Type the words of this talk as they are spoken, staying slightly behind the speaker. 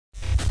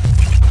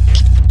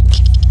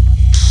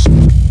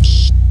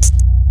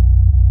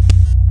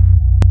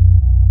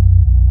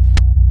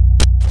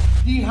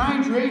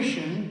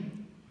Hydration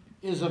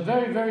is a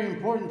very, very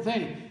important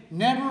thing.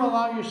 Never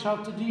allow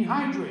yourself to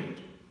dehydrate.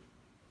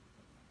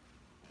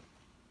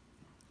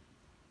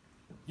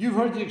 You've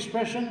heard the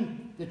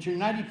expression that you're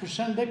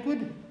 90%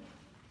 liquid?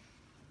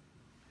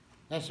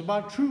 That's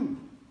about true.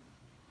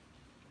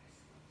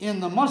 In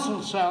the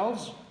muscle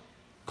cells,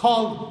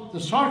 called the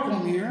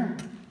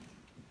sarcomere,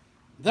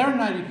 they're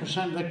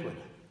 90% liquid.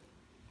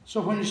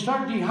 So when you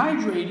start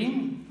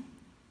dehydrating,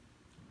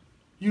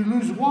 you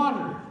lose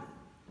water.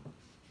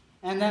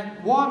 And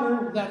that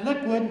water, that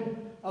liquid,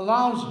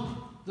 allows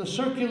the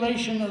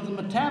circulation of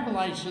the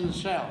metabolites in the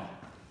cell.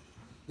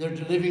 They're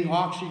delivering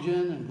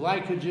oxygen and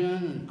glycogen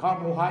and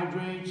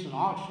carbohydrates and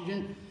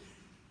oxygen,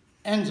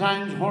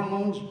 enzymes,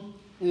 hormones.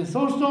 And if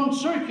those don't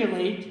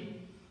circulate,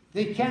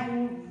 they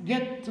can't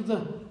get to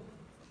the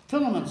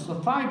filaments, the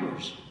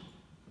fibers.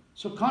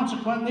 So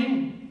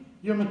consequently,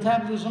 your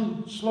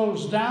metabolism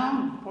slows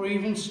down or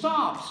even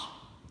stops.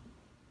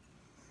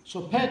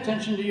 So pay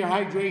attention to your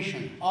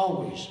hydration,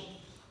 always,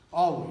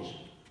 always.